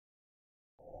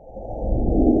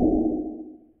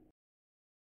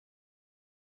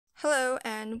Hello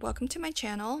and welcome to my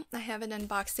channel. I have an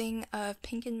unboxing of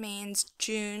Pink and Main's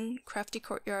June Crafty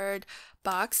Courtyard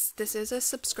box. This is a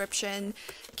subscription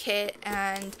kit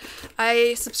and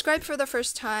I subscribed for the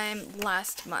first time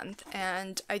last month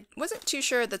and I wasn't too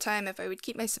sure at the time if I would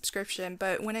keep my subscription,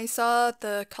 but when I saw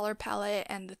the color palette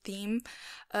and the theme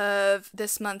of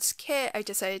this month's kit, I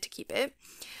decided to keep it.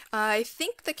 I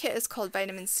think the kit is called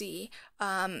Vitamin C,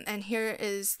 and here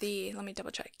is the, let me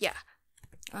double check, yeah.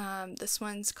 This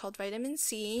one's called Vitamin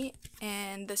C,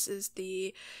 and this is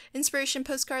the inspiration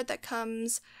postcard that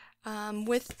comes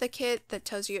with the kit that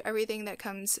tells you everything that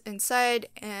comes inside,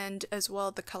 and as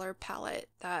well the color palette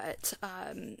that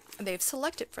they've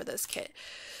selected for this kit.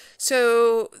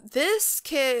 So this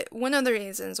kit, one of the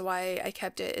reasons why I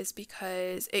kept it is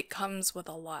because it comes with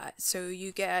a lot. So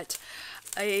you get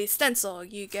a stencil,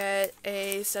 you get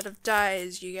a set of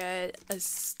dies, you get a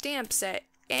stamp set,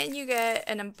 and you get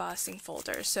an embossing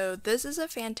folder. So this is a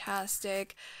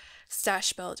fantastic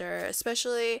stash builder,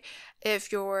 especially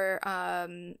if you're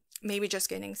maybe just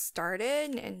getting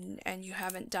started and you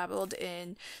haven't dabbled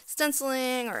in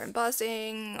stenciling or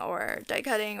embossing or die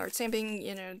cutting or stamping.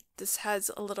 You know, this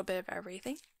has a little bit of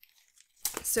everything.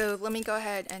 So let me go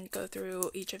ahead and go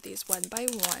through each of these one by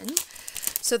one.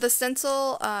 So the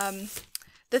stencil,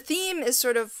 the theme is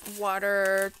sort of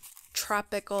water,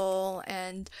 tropical,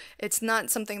 and it's not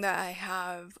something that I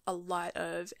have a lot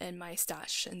of in my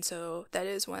stash, and so that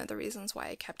is one of the reasons why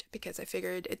I kept it, because I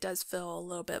figured it does fill a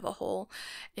little bit of a hole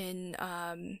in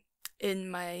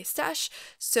my stash.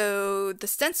 So the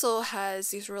stencil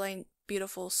has these really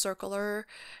beautiful circular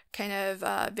kind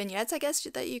of vignettes, I guess,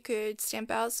 that you could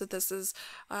stamp out. So this is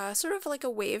sort of like a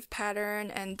wave pattern,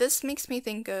 and this makes me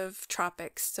think of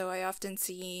tropics. So I often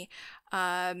see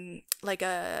like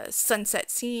a sunset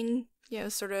scene, you know,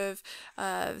 sort of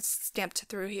stamped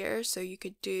through here. So you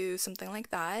could do something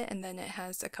like that. And then it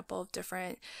has a couple of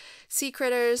different sea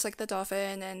critters like the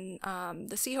dolphin and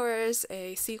the seahorse,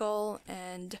 a seagull,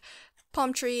 and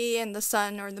palm tree, and the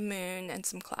sun or the moon, and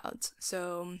some clouds.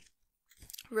 So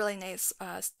really nice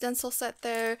stencil set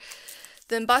there.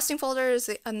 The embossing folder is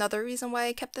another reason why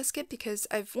I kept this kit, because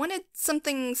I've wanted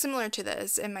something similar to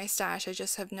this in my stash. I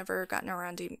just have never gotten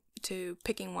around to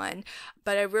picking one,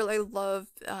 but I really love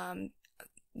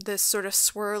this sort of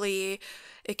swirly,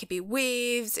 it could be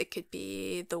waves, it could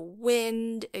be the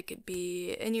wind, it could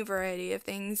be any variety of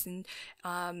things, and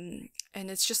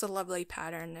it's just a lovely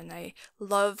pattern. And I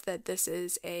love that this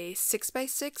is a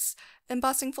 6x6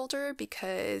 embossing folder,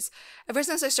 because ever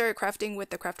since I started crafting with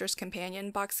the Crafter's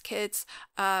Companion box kits,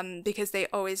 because they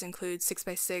always include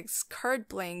 6x6 card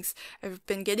blanks, I've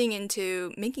been getting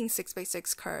into making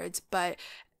 6x6 cards. But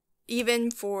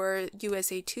even for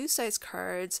USA 2 size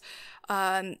cards,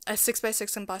 a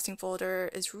 6x6 embossing folder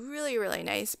is really, really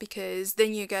nice, because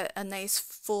then you get a nice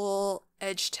full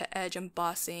edge-to-edge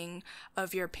embossing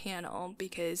of your panel,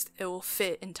 because it will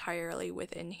fit entirely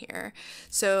within here.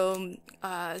 So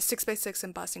 6x6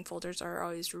 embossing folders are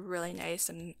always really nice,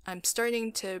 and I'm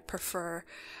starting to prefer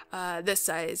this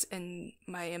size in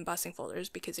my embossing folders,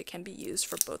 because it can be used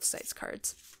for both size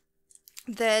cards.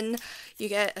 Then you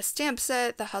get a stamp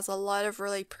set that has a lot of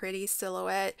really pretty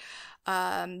silhouette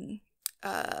graphics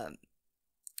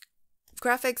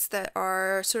that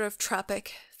are sort of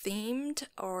tropic themed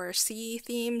or sea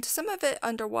themed. Some of it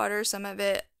underwater, some of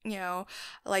it, you know,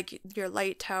 like your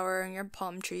light tower and your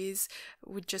palm trees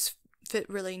would just fit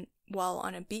really well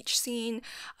on a beach scene,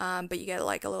 but you get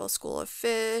like a little school of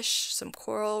fish, some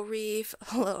coral reef,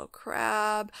 a little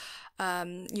crab.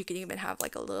 You can even have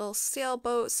like a little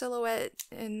sailboat silhouette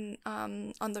in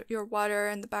on your water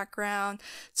in the background.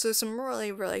 So some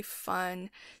really, really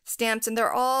fun stamps, and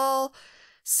they're all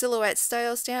silhouette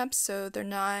style stamps. So they're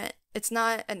not, it's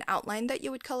not an outline that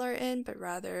you would color in, but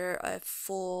rather a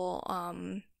full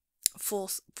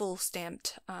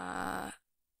stamped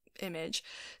image.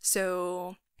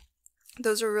 So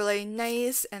those are really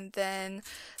nice. And then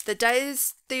the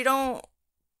dies, they don't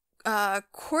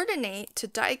coordinate to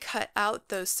die cut out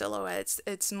those silhouettes.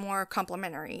 It's more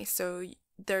complementary, so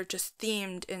they're just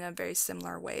themed in a very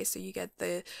similar way. So you get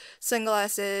the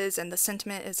sunglasses, and the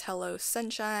sentiment is hello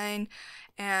sunshine,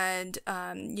 and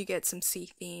you get some sea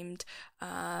themed,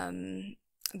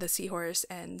 the seahorse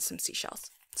and some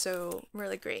seashells. So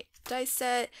really great die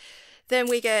set. Then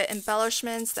we get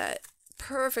embellishments that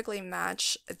perfectly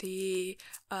match the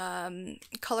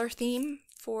color theme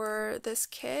for this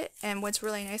kit. And what's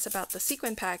really nice about the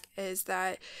sequin pack is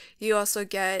that you also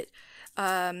get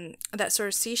that sort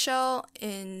of seashell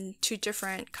in two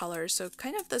different colors, so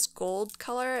kind of this gold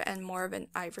color and more of an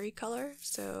ivory color.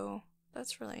 So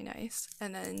That's really nice.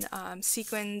 And then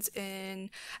sequins in,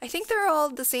 I think they're all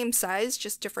the same size,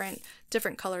 just different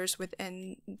colors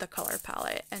within the color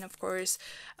palette. And of course,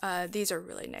 these are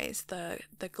really nice. The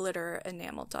glitter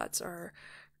enamel dots are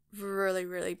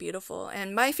really beautiful.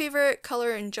 And my favorite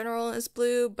color in general is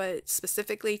blue, but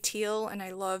specifically teal. And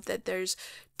I love that there's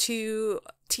two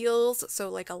teals, so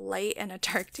like a light and a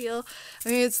dark teal. I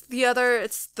mean, it's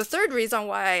the third reason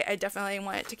why I definitely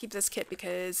wanted to keep this kit,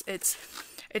 because it's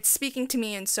speaking to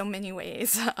me in so many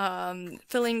ways,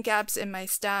 filling gaps in my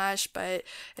stash, but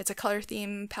it's a color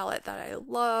theme palette that I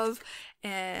love,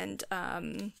 and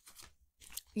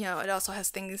you know, it also has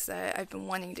things that I've been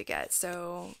wanting to get,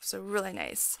 so really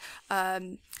nice.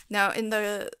 Now in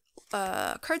the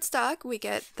cardstock, we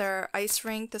get their ice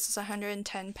rink. This is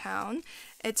 110 pound.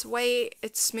 It's white,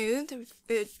 it's smooth.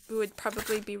 It would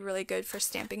probably be really good for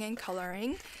stamping and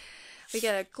coloring. We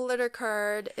get a glitter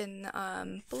card in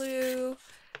blue,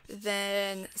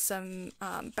 then some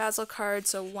basil cards,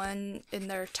 so one in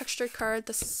their texture card.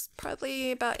 This is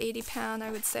probably about 80 pound,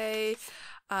 I would say.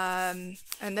 And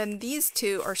then these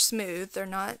two are smooth.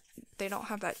 They don't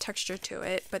have that texture to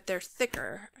it, but they're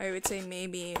thicker. I would say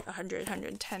maybe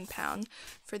 110 pound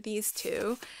for these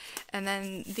two. And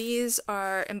then these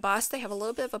are embossed. They have a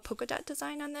little bit of a polka dot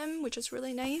design on them, which is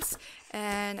really nice.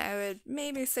 And I would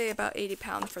maybe say about 80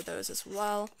 pound for those as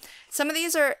well. Some of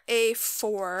these are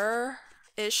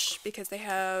A4-ish because they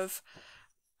have,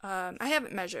 I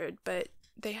haven't measured, but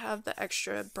they have the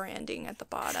extra branding at the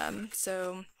bottom.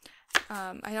 So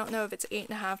I don't know if it's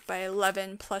 8.5 by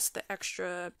 11 plus the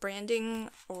extra branding,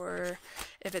 or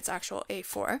if it's actual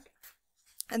A4.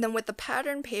 And then with the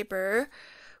pattern paper,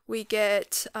 we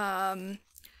get 6x6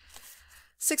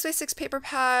 paper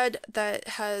pad that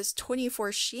has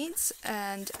 24 sheets,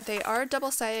 and they are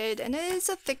double-sided, and it is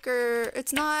a thicker,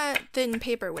 it's not thin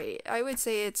paper weight. I would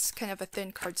say it's kind of a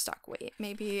thin cardstock weight,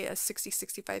 maybe a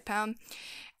 60-65 pound.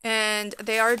 And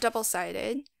they are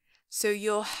double-sided, so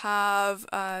you'll have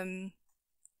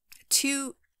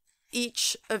two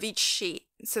each of each sheet.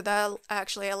 So that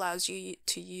actually allows you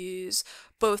to use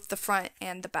both the front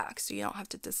and the back, so you don't have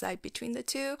to decide between the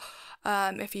two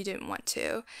if you didn't want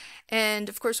to. And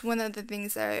of course, one of the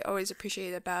things that I always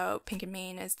appreciate about Pink and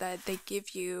Main is that they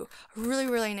give you a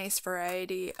really nice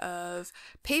variety of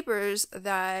papers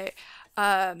that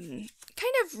kind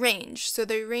of range. So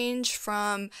they range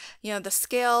from, you know, the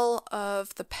scale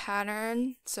of the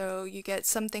pattern. So you get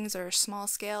some things that are small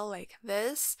scale like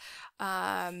this.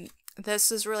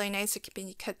 This is really nice. It can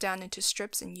be cut down into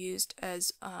strips and used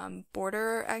as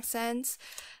border accents.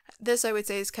 This, I would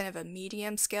say, is kind of a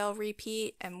medium scale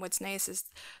repeat, and what's nice is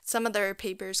some of their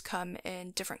papers come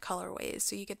in different colorways,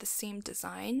 so you get the same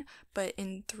design but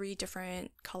in 3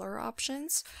 different color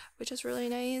options, which is really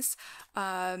nice.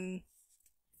 And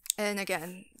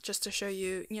again, just to show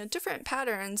you, you know, different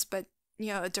patterns, but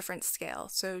you know, a different scale.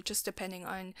 So just depending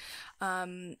on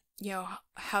you know,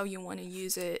 how you want to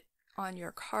use it on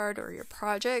your card or your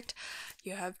project,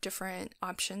 you have different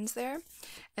options there.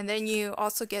 And then you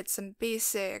also get some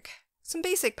basic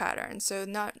patterns, so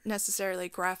not necessarily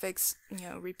graphics, you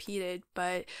know, repeated,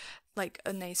 but like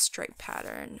a nice stripe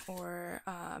pattern or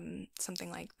something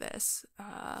like this.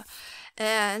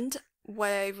 And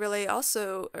what I really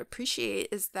also appreciate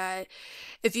is that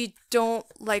if you don't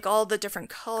like all the different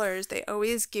colors, they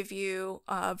always give you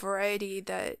a variety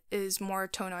that is more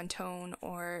tone on tone,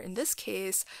 or in this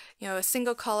case, you know, a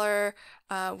single color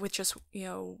with just, you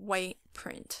know, white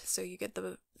print. So you get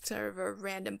the sort of a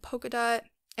random polka dot.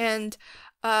 And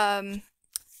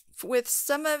with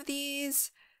some of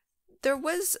these, there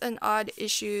was an odd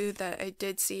issue that I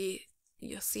did see.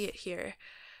 You'll see it here,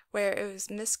 where it was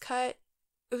miscut.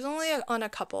 It was only on a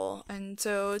couple, and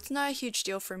so it's not a huge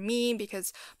deal for me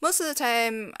because most of the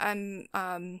time I'm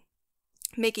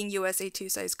making USA 2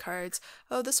 size cards.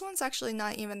 Oh, this one's actually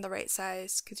not even the right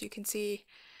size because you can see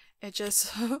it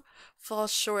just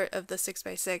falls short of the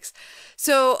 6x6.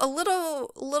 So a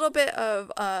little bit of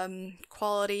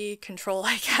quality control,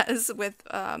 I guess, with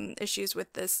issues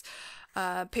with this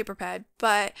paper pad,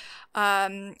 but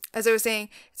as I was saying,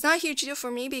 it's not a huge deal for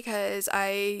me because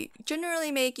I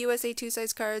generally make USA 2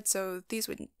 size cards, so these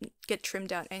would get trimmed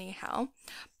down anyhow.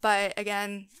 But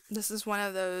again, this is one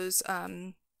of those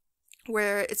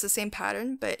where it's the same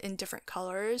pattern but in different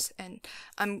colors, and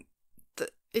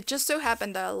it just so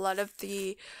happened that a lot of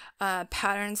the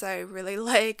patterns I really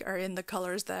like are in the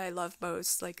colors that I love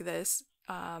most. Like this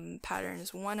pattern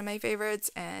is one of my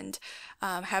favorites, and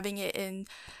having it in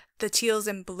the teals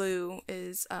and blue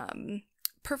is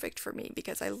perfect for me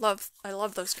because I love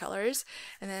those colors.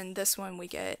 And then this one we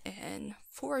get in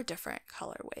 4 different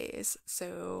colorways,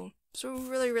 so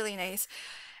really nice.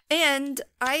 And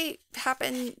I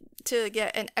happen to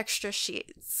get an extra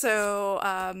sheet, so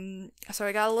so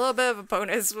I got a little bit of a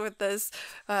bonus with this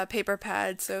paper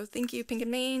pad. So thank you, Pink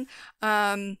and Main,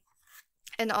 and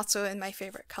also in my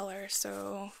favorite color.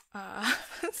 So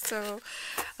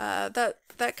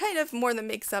that kind of more than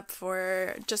makes up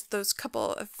for just those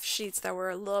couple of sheets that were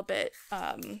a little bit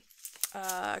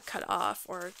cut off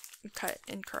or cut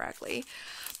incorrectly.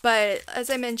 But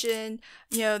as I mentioned,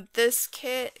 you know, this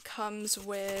kit comes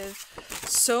with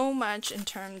so much in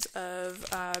terms of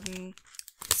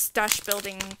stash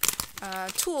building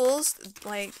tools,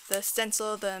 like the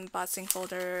stencil, the embossing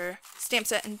folder, stamp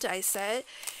set, and die set.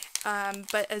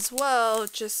 But as well,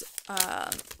 just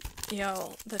you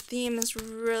know, the theme is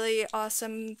really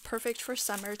awesome, perfect for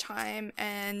summertime,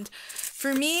 and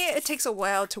for me, it takes a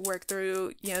while to work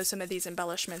through, you know, some of these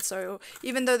embellishments. So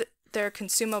even though they're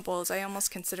consumables, I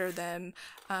almost consider them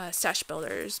stash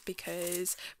builders,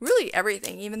 because really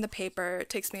everything, even the paper, it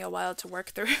takes me a while to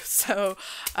work through. So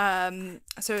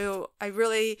so I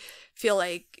really feel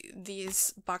like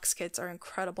these box kits are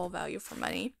incredible value for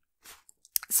money.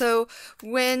 So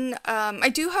when I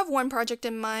do have one project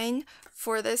in mind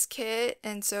for this kit,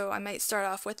 and so I might start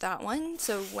off with that one.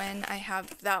 So when I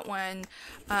have that one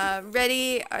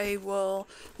ready, I will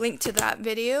link to that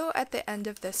video at the end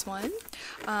of this one.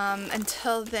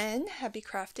 Until then, happy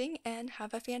crafting and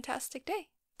have a fantastic day.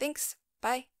 Thanks.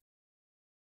 Bye.